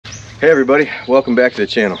Hey everybody, welcome back to the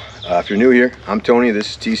channel. If you're new here, I'm Tony, this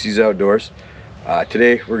is TC's Outdoors.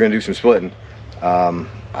 Today we're going to do some splitting.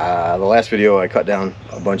 The last video I cut down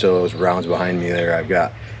a bunch of those rounds behind me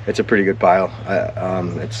there. It's a pretty good pile.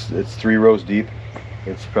 It's 3 rows deep.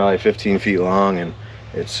 It's probably 15 feet long, and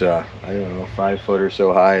it's I don't know, 5 foot or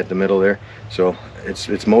so high at the middle there. So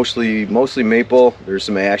it's mostly maple. There's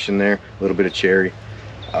some ash in there, a little bit of cherry.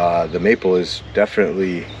 The maple is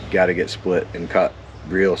definitely got to get split and cut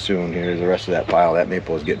real soon. Here's the rest of that pile. That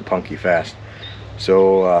maple is getting punky fast.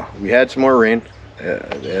 So we had some more rain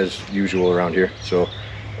as usual around here, so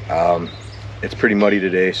it's pretty muddy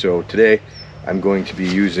today. So today I'm going to be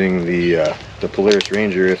using the Polaris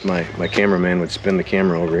Ranger. If my cameraman would spin the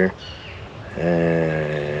camera over here.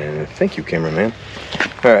 And thank you, cameraman.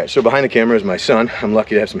 All right, so behind the camera is my son. I'm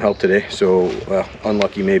lucky to have some help today. So well,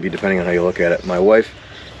 unlucky maybe, depending on how you look at it. My wife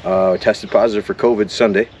tested positive for COVID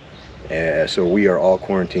Sunday. So we are all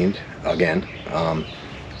quarantined again.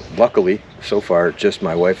 Luckily, so far, just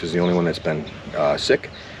my wife is the only one that's been sick.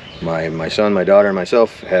 My son, my daughter, and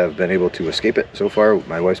myself have been able to escape it so far.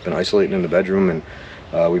 My wife's been isolating in the bedroom, and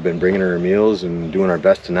we've been bringing her meals and doing our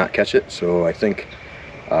best to not catch it. So I think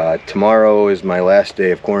tomorrow is my last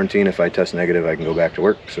day of quarantine. If I test negative, I can go back to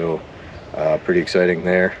work. So pretty exciting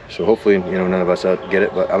there. So hopefully, you know, none of us out get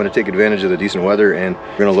it, but I'm going to take advantage of the decent weather and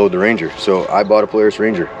we're going to load the Ranger. So I bought a Polaris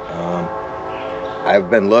Ranger.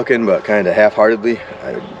 I've been looking, but kind of half-heartedly.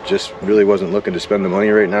 I just really wasn't looking to spend the money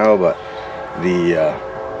right now, but the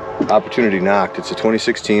opportunity knocked. It's a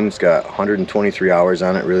 2016. It's got 123 hours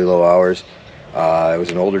on it, really low hours. It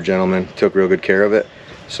was an older gentleman, took real good care of it.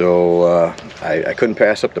 So I couldn't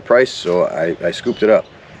pass up the price, so I scooped it up.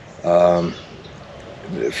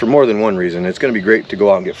 For more than one reason. It's going to be great to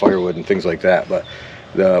go out and get firewood and things like that, but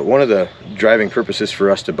one of the driving purposes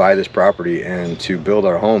for us to buy this property and to build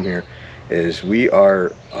our home here is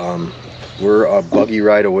we're a buggy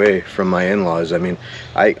ride away from my in-laws. I mean,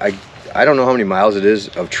 I don't know how many miles it is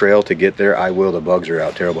of trail to get there. The bugs are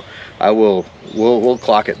out terrible. We'll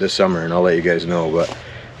clock it this summer and I'll let you guys know, but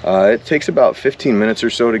it takes about 15 minutes or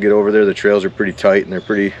so to get over there. The trails are pretty tight and they're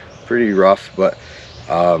pretty rough, but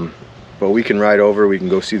we can ride over. We can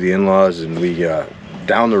go see the in-laws, and we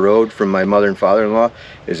down the road from my mother and father-in-law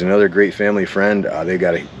is another great family friend. They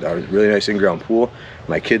got a really nice in-ground pool.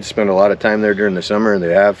 My kids spend a lot of time there during the summer, and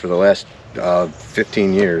they have for the last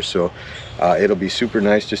 15 years. So it'll be super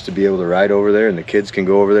nice just to be able to ride over there, and the kids can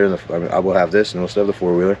go over there. I will have this, and we'll still have the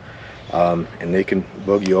four-wheeler, and they can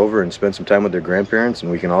buggy over and spend some time with their grandparents,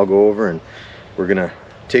 and we can all go over, and we're gonna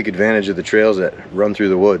take advantage of the trails that run through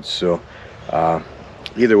the woods. So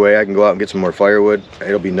either way, I can go out and get some more firewood.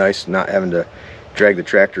 It'll be nice not having to drag the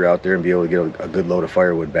tractor out there and be able to get a good load of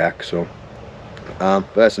firewood back. So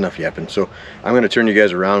but that's enough yapping. So I'm going to turn you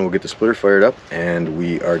guys around. We'll get the splitter fired up, and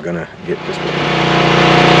we are going to get this going.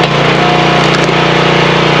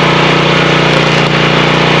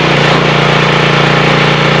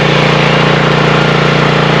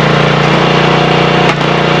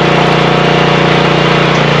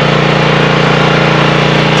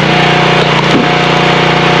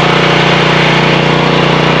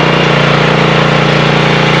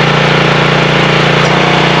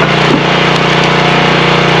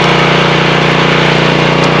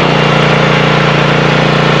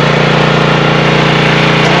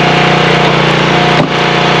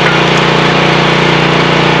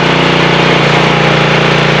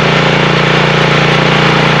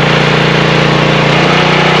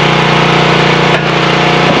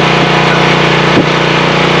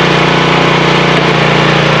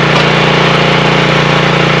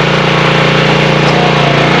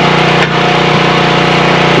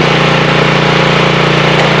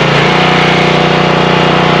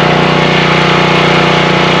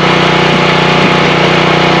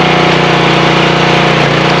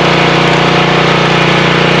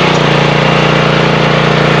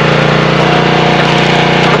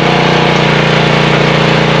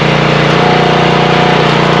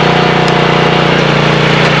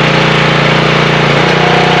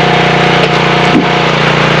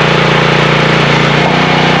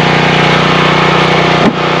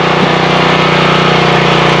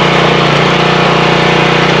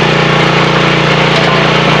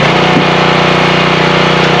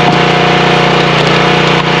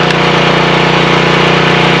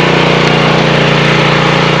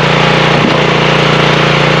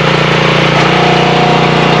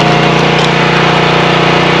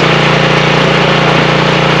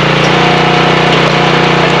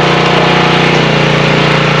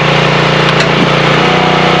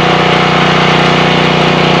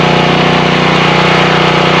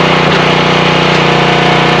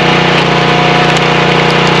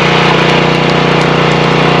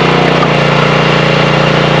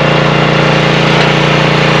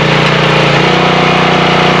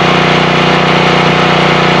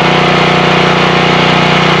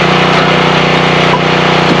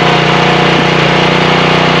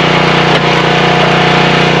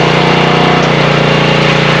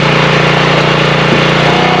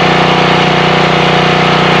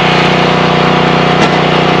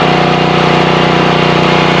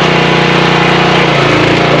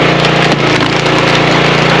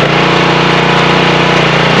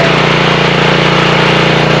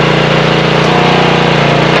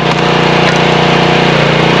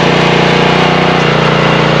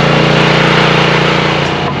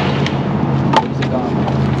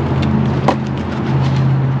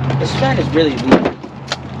 sign is really leaning.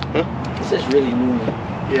 Huh? This is really leaning.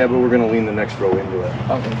 Yeah, but we're gonna lean the next row into it.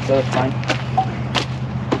 Okay, so that's fine.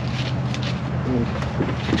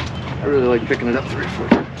 I really like picking it up 3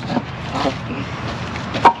 foot.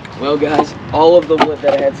 Well, guys, all of the wood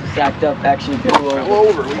that I had stacked up actually flew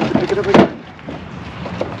over. We have to pick it up again.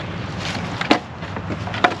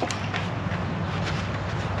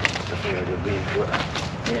 Definitely a good lean to it.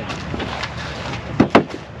 Yeah.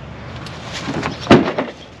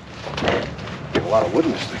 Get a lot of wood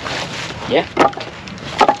in this thing. Yeah.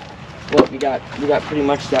 Well, we got pretty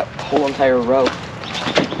much that whole entire row.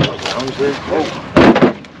 Rounds there. Oh.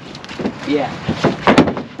 Yeah.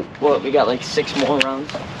 Well, we got like 6 more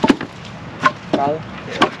rounds. Probably.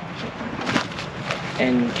 Yeah.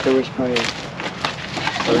 And there was probably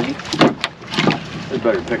 30. It's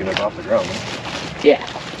better picking it off the ground, huh? Yeah.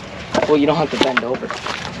 Well, you don't have to bend over.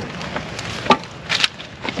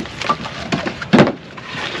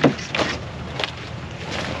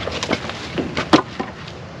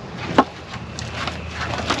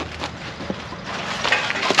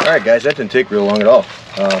 Alright guys, that didn't take real long at all.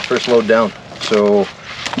 First load down. So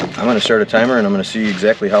I'm going to start a timer and I'm going to see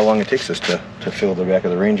exactly how long it takes us to fill the back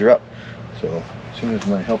of the Ranger up. So as soon as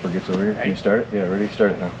my helper gets over here, can you start it? Yeah, ready?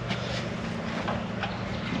 Start it now.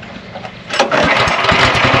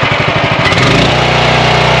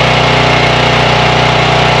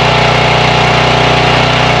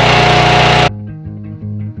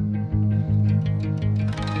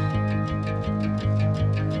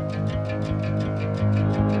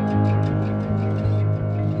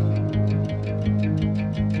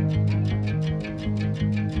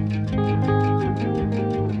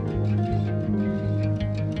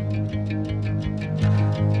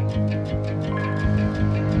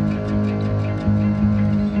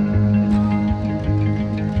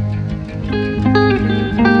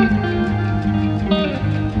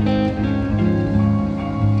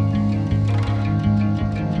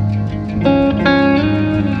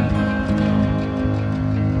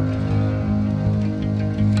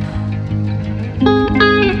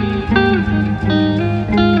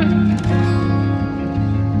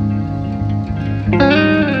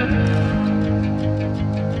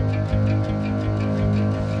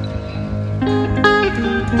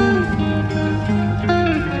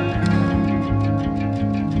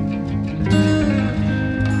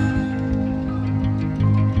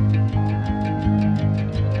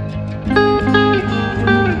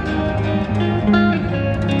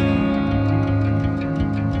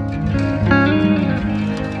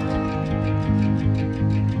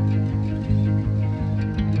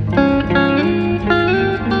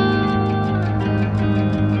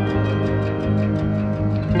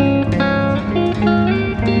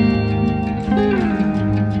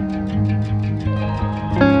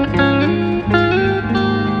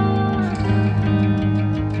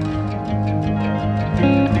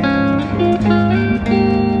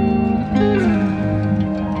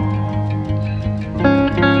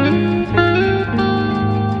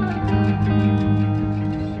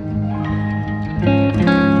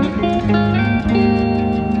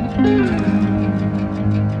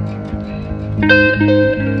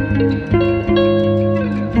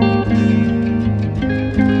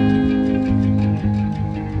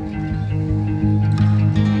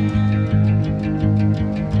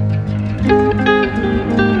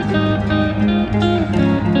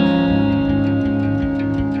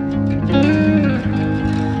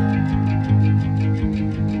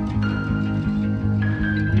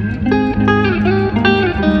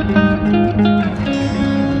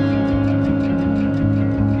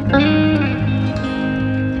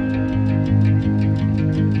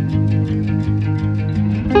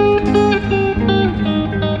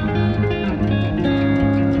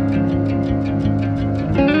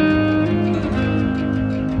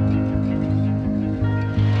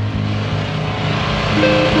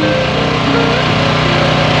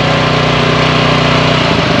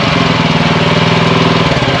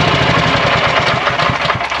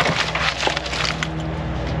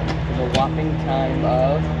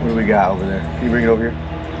 What do we got over there? Can you bring it over here?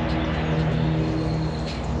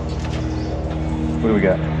 What do we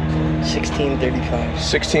got? 16:35.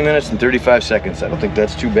 16 minutes and 35 seconds. I don't think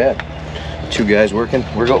that's too bad. 2 guys working.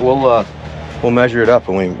 We'll measure it up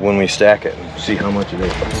when we stack it and see how much it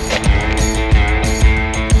is.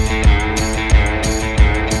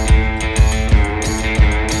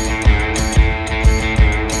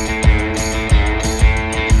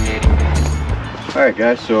 Alright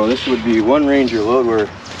guys, so this would be 1 Ranger load. We're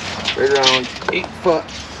right around 8 foot.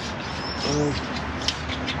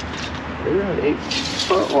 Right around 8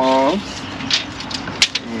 foot long.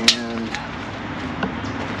 And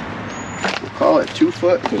call it 2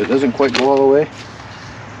 foot because it doesn't quite go all the way.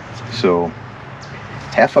 So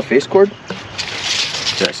half a face cord.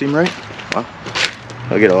 Does that seem right? Wow.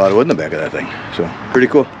 I'll get a lot of wood in the back of that thing. So pretty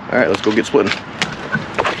cool. All right, let's go get splitting.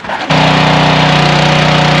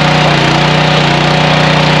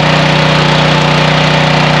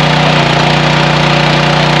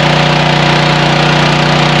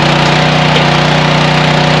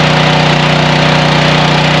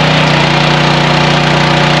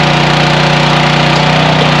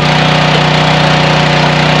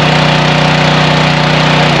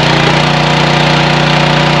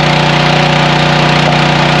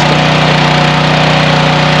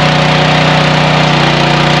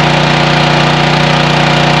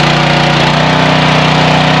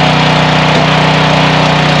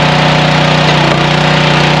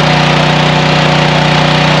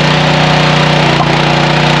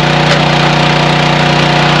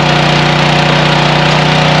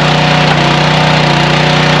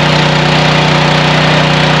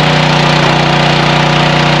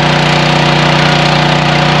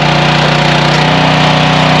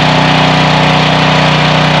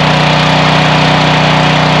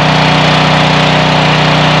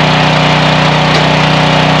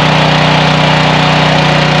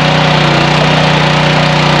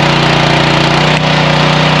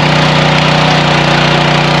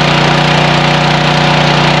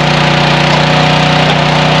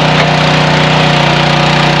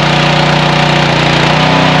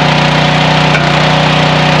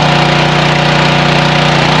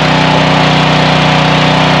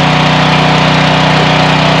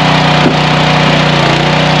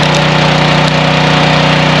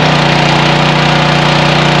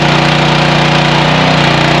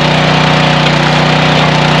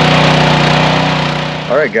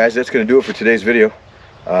 Alright guys, that's going to do it for today's video.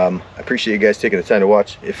 I appreciate you guys taking the time to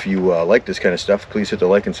watch. If you like this kind of stuff, please hit the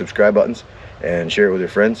like and subscribe buttons and share it with your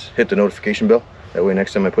friends. Hit the notification bell. That way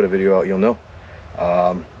next time I put a video out, you'll know.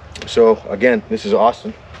 So again, this is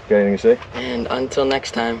Austin. Got anything to say? And until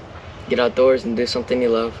next time, get outdoors and do something you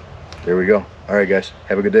love. There we go. Alright guys,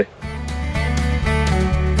 have a good day.